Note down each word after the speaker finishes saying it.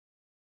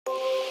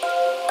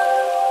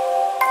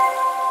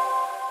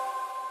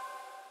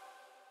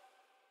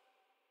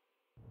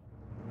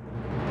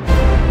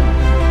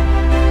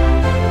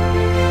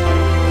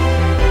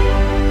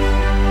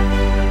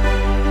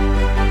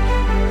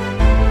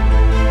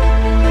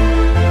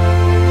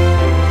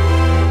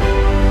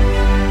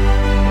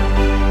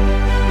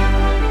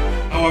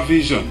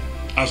vision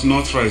as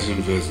Northrise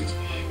University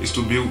is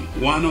to be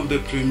one of the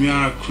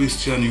premier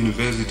Christian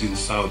universities in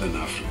Southern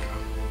Africa,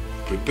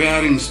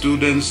 preparing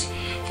students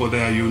for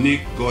their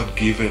unique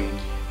God-given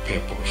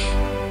purpose.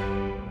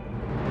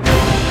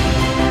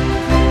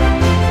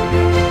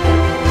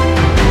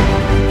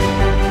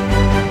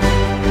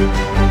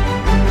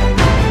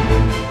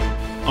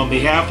 On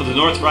behalf of the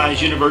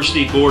Northrise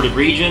University Board of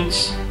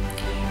Regents,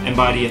 and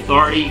by the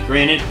authority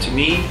granted to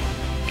me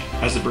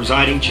as the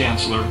presiding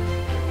chancellor,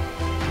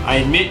 I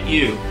admit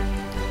you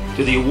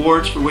to the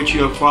awards for which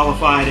you have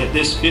qualified at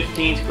this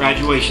 15th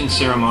graduation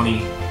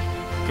ceremony.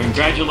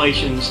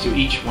 Congratulations to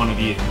each one of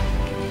you.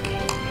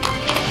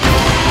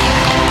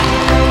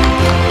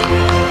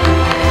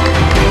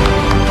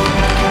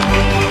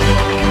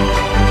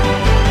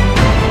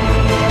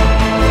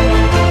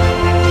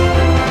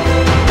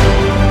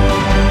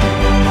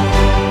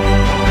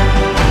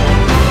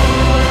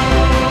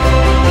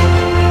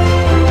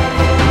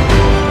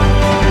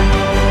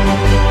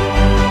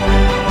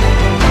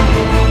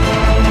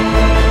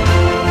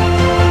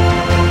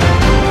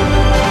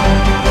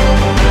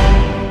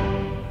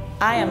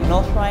 I am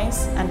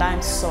Northrise and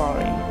I'm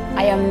sorry.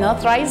 I am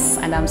Northrise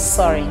and I'm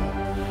sorry.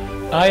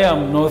 I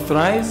am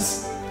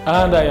Northrise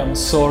and I am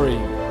sorry.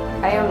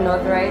 I am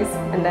Northrise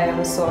and I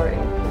am sorry.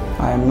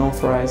 I am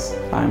Northrise,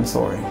 I am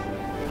sorry.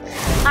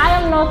 I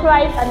am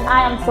Northrise and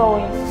I am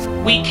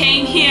sorry. We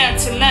came here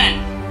to learn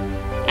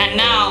and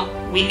now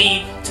we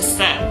leave to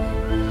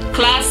serve.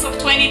 Class of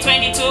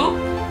 2022,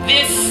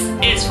 this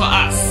is for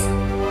us.